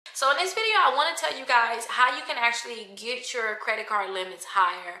So in this video, I want to tell you guys how you can actually get your credit card limits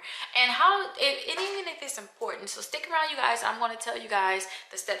higher and even if it's important. So stick around, you guys. I'm going to tell you guys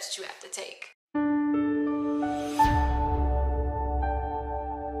the steps that you have to take.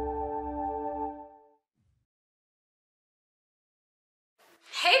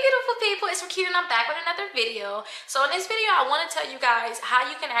 Hey beautiful people, it's Rickita and I'm back with another video. So in this video, I want to tell you guys how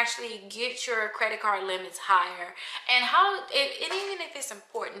you can actually get your credit card limits higher and even if it's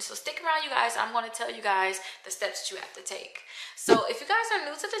important. So stick around, you guys. I'm going to tell you guys the steps that you have to take. So if you guys are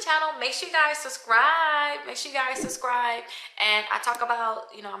new to the channel, make sure you guys subscribe. And I talk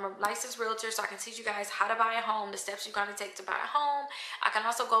about, I'm a licensed realtor, so I can teach you guys how to buy a home, the steps you're going to take to buy a home. I can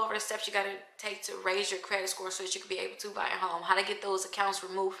also go over the steps you got to take to raise your credit score so that you can be able to buy a home, how to get those accounts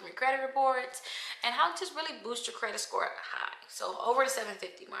removed from your credit reports, and how to just really boost your credit score high. So over the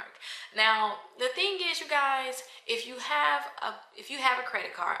 750 mark. Now, the thing is, you guys, if you have a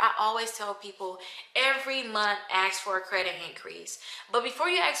credit card, I always tell people every month ask for a credit increase. But before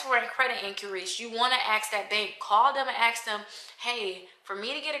you ask for a credit increase, you want to ask that bank, call them and ask them, hey, for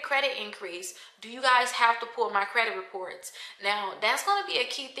me to get a credit increase, do you guys have to pull my credit reports? Now, that's going to be a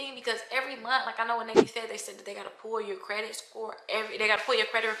key thing because every month, like I know when they said that they got to pull your credit score, they got to pull your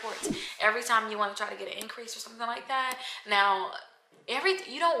credit reports every time you want to try to get an increase or something like that. Now,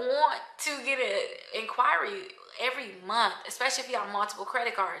 you don't want to get an inquiry every month, especially if you have multiple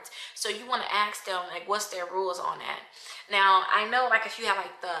credit cards. So you want to ask them, like, what's their rules on that. Now, I know, like, if you have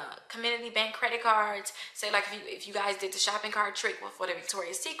like the community bank credit cards, say like if you guys did the shopping cart trick for the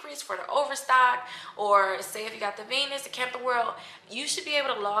Victoria's Secrets, for the Overstock, or say if you got the Venus, the Camping World, you should be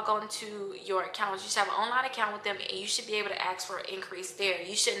able to log on to your accounts. You should have an online account with them, and you should be able to ask for an increase there.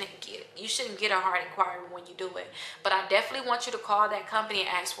 You shouldn't get a hard inquiry when you do it. But I definitely want you to call that company and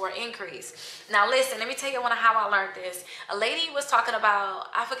ask for an increase. Now listen, let me tell you how I learned this. A lady was talking about,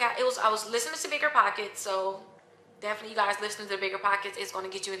 I was listening to Bigger Pockets, so definitely you guys listening to Bigger Pockets is going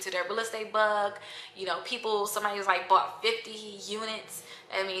to get you into their real estate bug. Somebody was like bought 50 units,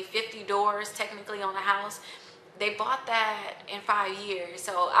 50 doors technically on a house. They bought that in 5 years.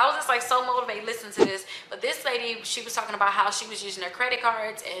 So I was just like so motivated listening to this. But this lady, she was talking about how she was using her credit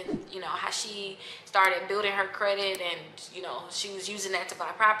cards and how she started building her credit, and she was using that to buy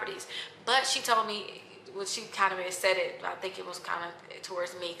properties. But she told me, well, she kind of said it, I think it was kind of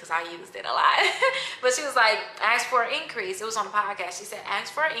towards me because I used it a lot. But she was like, ask for an increase. It was on the podcast. She said,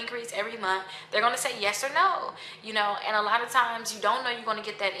 ask for an increase every month. They're going to say yes or no, and a lot of times you don't know you're going to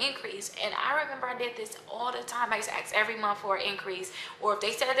get that increase. And I remember I did this all the time. I used to ask every month for an increase, or if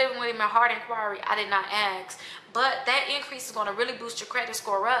they said they were going to my hard inquiry, I did not ask. But that increase is going to really boost your credit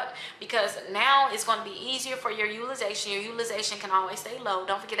score up, because now it's going to be easier for your utilization. Your utilization can always stay low.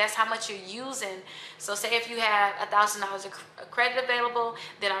 Don't forget that's how much you're using. So say if you have $1,000 of credit available,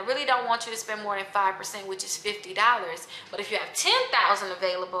 then I really don't want you to spend more than 5%, which is $50. But if you have $10,000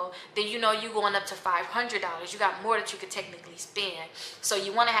 available, then you're going up to $500. You got more that you could technically spend. So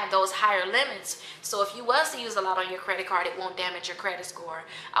you want to have those higher limits. So if you was to use a lot on your credit card, it won't damage your credit score.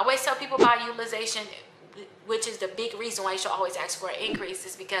 I always tell people about utilization, which is the big reason why you should always ask for an increase,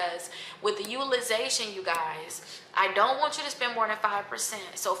 is because with the utilization, you guys, I don't want you to spend more than 5%.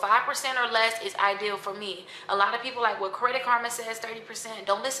 So 5% or less is ideal for me. A lot of people like what Credit Karma says, 30%.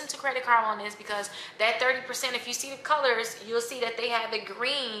 Don't listen to Credit Karma on this, because that 30%, if you see the colors, you'll see that they have it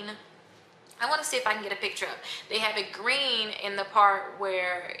green. I want to see if I can get a picture of. They have it green in the part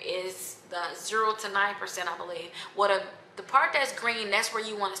where is the 0 to 9%, I believe. The part that's green, that's where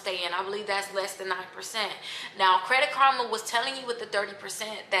you want to stay in. I believe that's less than 9%. Now, Credit Karma was telling you with the 30%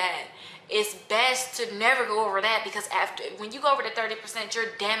 that it's best to never go over that, because when you go over the 30%,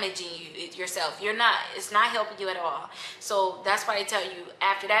 you're damaging yourself. It's not helping you at all. So that's why they tell you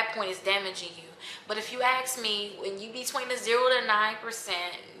after that point, it's damaging you. But if you ask me, when you between the 0 to 9%,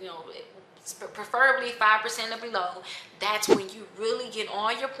 preferably 5% or below, that's when you really get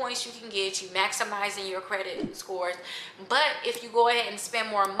all your points you can get. You maximizing your credit scores. But if you go ahead and spend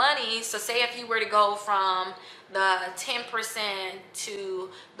more money, so say if you were to go from the 10% to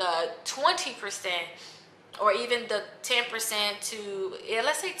the 20%, or even the 10% to,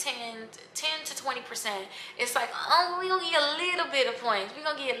 let's say 10 to 20%, it's like, oh, we're going to get a little bit of points. We're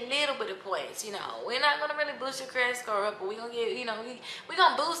going to get a little bit of points, We're not going to really boost your credit score up, but we're going to get, we're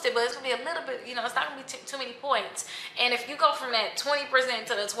going to boost it, but it's going to be a little bit, it's not going to be too many points. And if you go from that 20%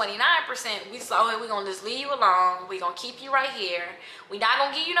 to the 29%, we're going to just leave you alone. We're going to keep you right here. We're not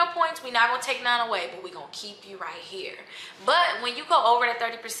going to give you no points. We're not going to take none away, but we're going to keep you right here. But when you go over that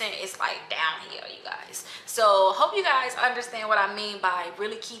 30%, it's like downhill, you guys. So hope you guys understand what I mean by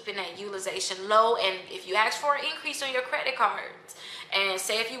really keeping that utilization low. And if you ask for an increase on your credit cards, and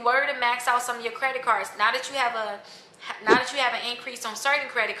say if you were to max out some of your credit cards, now that you have an increase on certain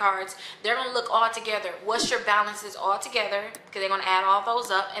credit cards, they're going to look all together. What's your balances all together? Because they're going to add all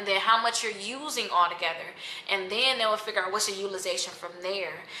those up, and then how much you're using all together. And then they'll figure out what's your utilization from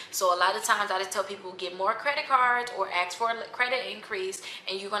there. So a lot of times I just tell people get more credit cards or ask for a credit increase,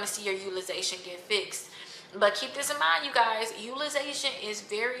 and you're going to see your utilization get fixed. But keep this in mind, you guys, utilization is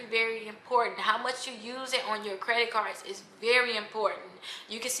very, very important. How much you use it on your credit cards is very important.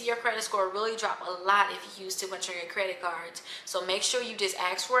 You can see your credit score really drop a lot if you use too much on your credit cards. So make sure you just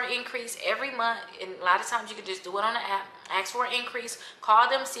ask for an increase every month. And a lot of times you can just do it on the app. Ask for an increase. Call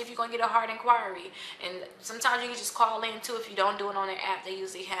them, see if you're going to get a hard inquiry. And sometimes you can just call in too if you don't do it on their app they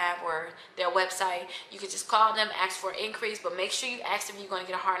usually have or their website. You can just call them, ask for an increase, but make sure you ask if you're going to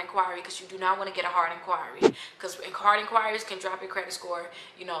get a hard inquiry, because you do not want to get a hard inquiry. Because hard inquiries can drop your credit score,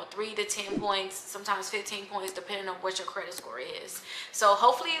 3 to 10 points, sometimes 15 points, depending on what your credit score is. So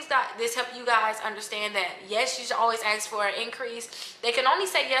hopefully this helped you guys understand that, yes, you should always ask for an increase. They can only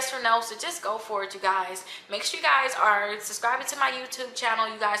say yes or no, so just go for it, you guys. Make sure you guys are subscribing to my YouTube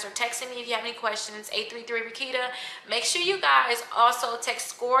channel. You guys are texting me if you have any questions, 833 Rickita. Make sure you guys also text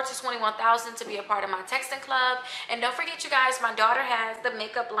SCORE to 21,000 to be a part of my texting club. And don't forget, you guys, my daughter has the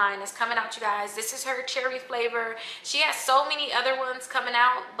makeup line that's coming out, you guys. This is her cherry flavor. She has so many other ones coming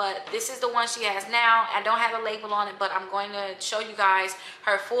out, but this is the one she has now. I don't have a label on it, but I'm going to show you guys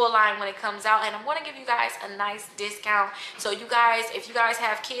her full line when it comes out, and I'm going to give you guys a nice discount. So you guys, if you guys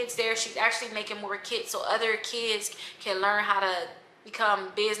have kids there, she's actually making more kits so other kids can learn how to become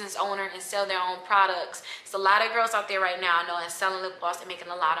business owner and sell their own products. So a lot of girls out there right now I know that's selling lip gloss and making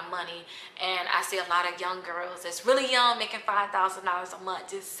a lot of money, and I see a lot of young girls that's really young making $5,000 a month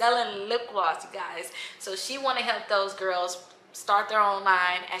just selling lip gloss, you guys. So she want to help those girls start their own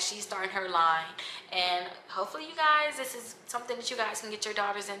line as she's starting her line. And hopefully you guys, this is something that you guys can get your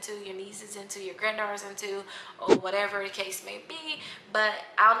daughters into, your nieces into, your granddaughters into, or whatever the case may be. But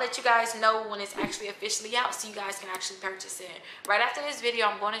I'll let you guys know when it's actually officially out so you guys can actually purchase it. Right after this video,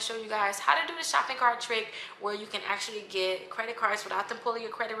 I'm going to show you guys how to do the shopping cart trick where you can actually get credit cards without them pulling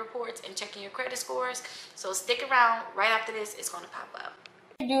your credit reports and checking your credit scores. So stick around. Right after this, it's going to pop up.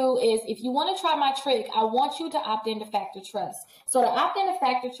 Do is, if you want to try my trick, I want you to opt into Factor Trust. So to opt into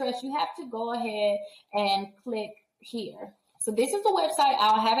Factor Trust, you have to go ahead and click here. So this is the website.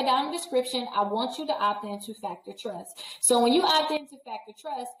 I'll have it down in the description. I want you to opt into Factor Trust. So when you opt into Factor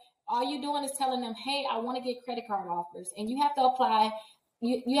Trust, all you're doing is telling them, hey, I want to get credit card offers, and you have to apply.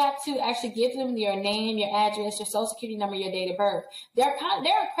 You have to actually give them your name, your address, your social security number, your date of birth. They're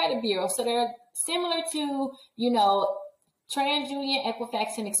a credit bureau, so they're similar to, TransUnion,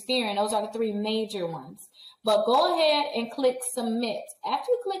 Equifax, and Experian. Those are the three major ones. But go ahead and click submit. After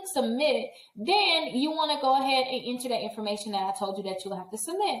you click submit, then you want to go ahead and enter that information that I told you that you'll have to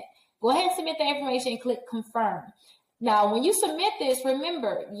submit. Go ahead and submit that information and click confirm. Now, when you submit this,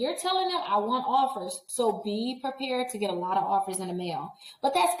 remember, you're telling them I want offers. So be prepared to get a lot of offers in the mail.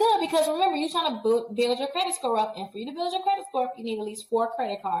 But that's good because remember, you're trying to build your credit score up. And for you to build your credit score up, you need at least 4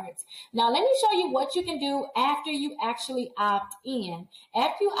 credit cards. Now, let me show you what you can do after you actually opt in.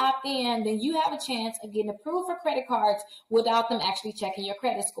 After you opt in, then you have a chance of getting approved for credit cards without them actually checking your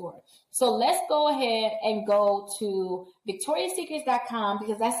credit score. So let's go ahead and go to victoriassecrets.com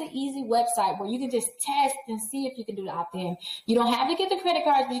because that's an easy website where you can just test and see if you can do the opt-in. You don't have to get the credit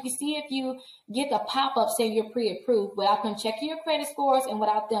cards, but you can see if you get the pop-up saying you're pre-approved without them checking your credit scores and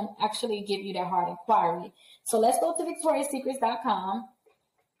without them actually give you that hard inquiry. So let's go to victoriassecrets.com.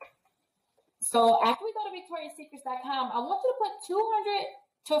 So after we go to victoriassecrets.com, I want you to put $200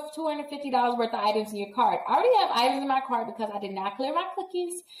 to $250 worth of items in your cart. I already have items in my cart because I did not clear my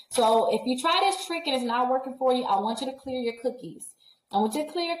cookies. So if you try this trick and it's not working for you, I want you to clear your cookies. I want you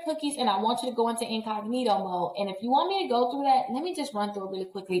to clear your cookies and I want you to go into incognito mode. And if you want me to go through that, let me just run through it really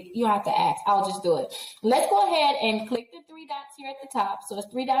quickly. You don't have to ask. I'll just do it. Let's go ahead and click the 3 dots here at the top. So it's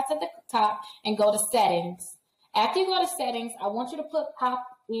 3 dots at the top and go to settings. After you go to settings, I want you to put pop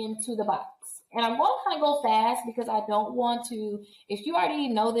into the box. And I'm going to kind of go fast because I don't want to, if you already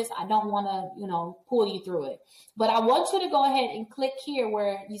know this, I don't want to, pull you through it. But I want you to go ahead and click here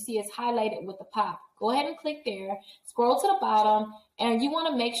where you see it's highlighted with the pop. Go ahead and click there, scroll to the bottom, and you want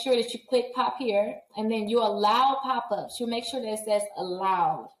to make sure that you click pop here, and then you allow pop-ups. You'll make sure that it says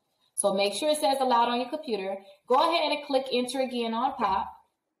allowed. So make sure it says allowed on your computer. Go ahead and click enter again on pop.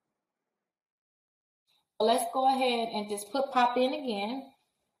 Let's go ahead and just put pop in again.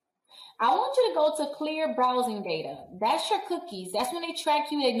 I want you to go to clear browsing data. That's your cookies. That's when they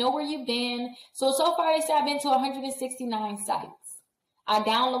track you. They know where you've been. So far they say I've been to 169 sites. I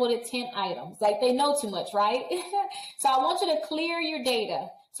downloaded 10 items. Like, they know too much, right? So I want you to clear your data.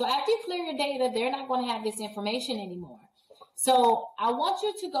 So after you clear your data, they're not going to have this information anymore. So I want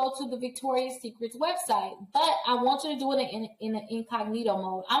you to go to the Victoria's Secrets website, but I want you to do it in an incognito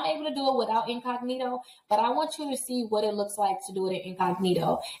mode. I'm able to do it without incognito, but I want you to see what it looks like to do it in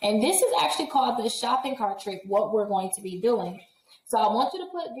incognito. And this is actually called the shopping cart trick, what we're going to be doing. So I want you to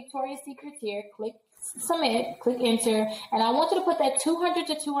put Victoria's Secrets here, click submit, click enter, and I want you to put that $200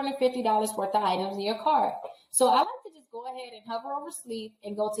 to $250 worth of items in your cart. So I like to just go ahead and hover over sleep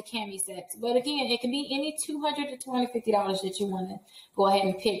and go to cami sets. But again, it can be any $200 to $250 that you want to go ahead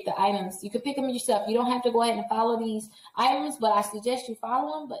and pick the items. You can pick them yourself. You don't have to go ahead and follow these items, but I suggest you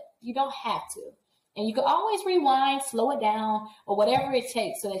follow them, but you don't have to. And you can always rewind, slow it down, or whatever it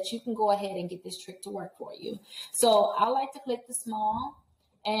takes so that you can go ahead and get this trick to work for you. So I like to click the small,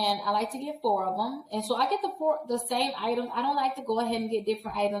 and I like to get 4 of them. And so I get the same items. I don't like to go ahead and get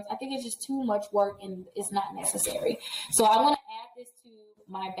different items. I think it's just too much work and it's not necessary. So I want to add this to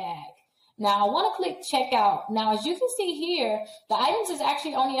my bag. Now I want to click checkout. Now, as you can see here, the items is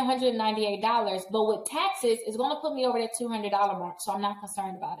actually only $198, but with taxes, it's going to put me over that $200 mark. So I'm not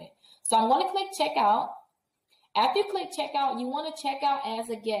concerned about it. So I'm going to click checkout. After you click checkout, you want to check out as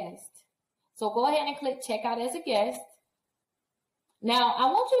a guest. So go ahead and click checkout as a guest. Now, I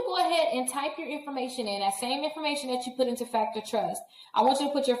want you to go ahead and type your information in, that same information that you put into Factor Trust. I want you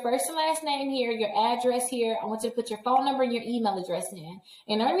to put your first and last name here, your address here. I want you to put your phone number and your email address in.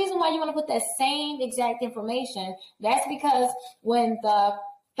 And the only reason why you want to put that same exact information, that's because when the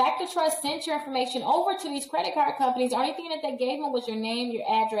Factor Trust sent your information over to these credit card companies, the only thing that they gave them was your name, your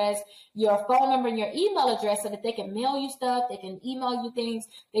address, your phone number, and your email address so that they can mail you stuff, they can email you things,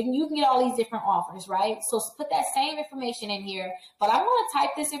 you can get all these different offers, right? So put that same information in here, but I'm going to type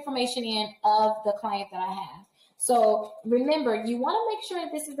this information in of the client that I have. So remember, you want to make sure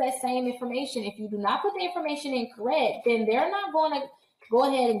that this is that same information. If you do not put the information in correct, then they're not going to go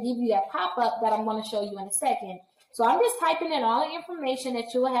ahead and give you that pop-up that I'm going to show you in a second. So I'm just typing in all the information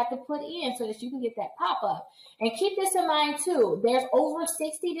that you will have to put in so that you can get that pop-up. And keep this in mind too. There's over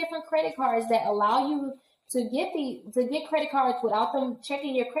 60 different credit cards that allow you to get credit cards without them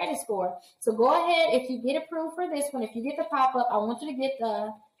checking your credit score. So go ahead, if you get approved for this one, if you get the pop-up, I want you to get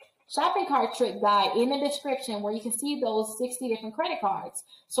the shopping cart trick guide in the description where you can see those 60 different credit cards.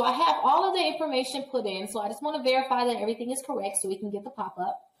 So I have all of the information put in. So I just want to verify that everything is correct so we can get the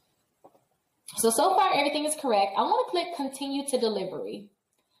pop-up. So far, everything is correct. I want to click continue to delivery.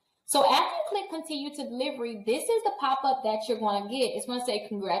 So after you click continue to delivery, this is the pop-up that you're going to get. It's going to say,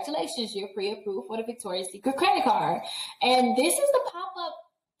 congratulations, you're pre-approved for the Victoria's Secret credit card. And this is the pop-up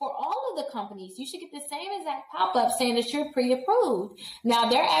for all of the companies. You should get the same exact pop-up saying that you're pre-approved. Now,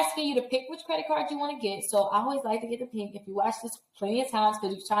 they're asking you to pick which credit card you want to get. So I always like to get the pink. If you watch this plenty of times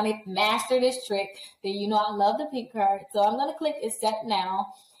because you're trying to master this trick, then you know I love the pink card. So I'm going to click accept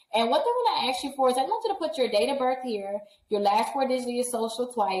now. And what they're going to ask you for is I want you to put your date of birth here, your last 4 digits of your social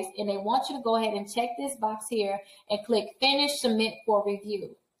twice, and they want you to go ahead and check this box here and click finish, submit for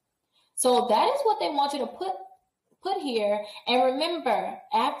review. So that is what they want you to put here. And remember,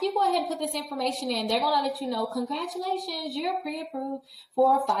 after you go ahead and put this information in, they're going to let you know, congratulations, you're pre-approved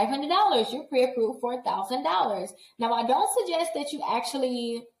for $500. You're pre-approved for $1,000. Now, I don't suggest that you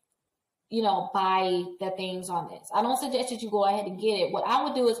actually buy the things on this. I don't suggest that you go ahead and get it. What I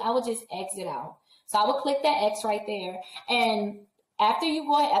would do is I would just exit out. So I would click that X right there. And after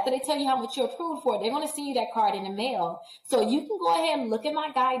they tell you how much you're approved for, they're going to send you that card in the mail. So you can go ahead and look at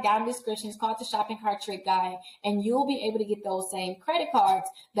my guide down in the description. It's called the Shopping Cart Trick Guide. And you'll be able to get those same credit cards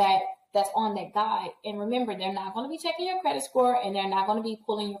that's on that guide. And remember, they're not going to be checking your credit score and they're not going to be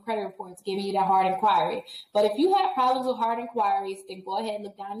pulling your credit reports, giving you that hard inquiry. But if you have problems with hard inquiries, then go ahead and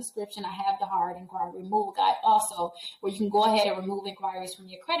look down in the description. I have the hard inquiry removal guide also, where you can go ahead and remove inquiries from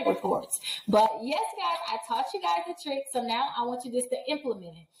your credit reports. But yes, guys, I taught you guys the trick. So now I want you just to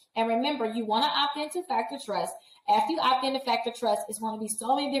implement it. And remember, you want to opt into Factor Trust. After you opt into Factor Trust, it's going to be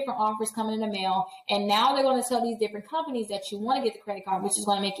so many different offers coming in the mail. And now they're going to tell these different companies that you want to get the credit card, which is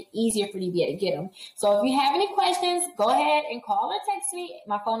going to make it easier for you to be able to get them. So if you have any questions, go ahead and call or text me.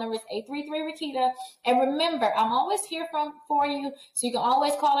 My phone number is 833-Rickita. And remember, I'm always here for you. So you can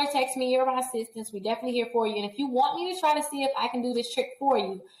always call or text me. You're my assistants. We're definitely here for you. And if you want me to try to see if I can do this trick for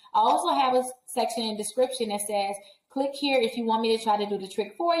you, I also have a section in the description that says, Click here if you want me to try to do the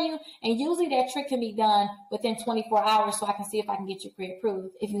trick for you. And usually that trick can be done within 24 hours so I can see if I can get you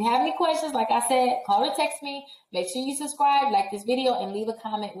pre-approved. If you have any questions, like I said, call or text me. Make sure you subscribe, like this video, and leave a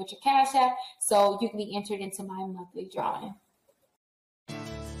comment with your Cash App so you can be entered into my monthly drawing.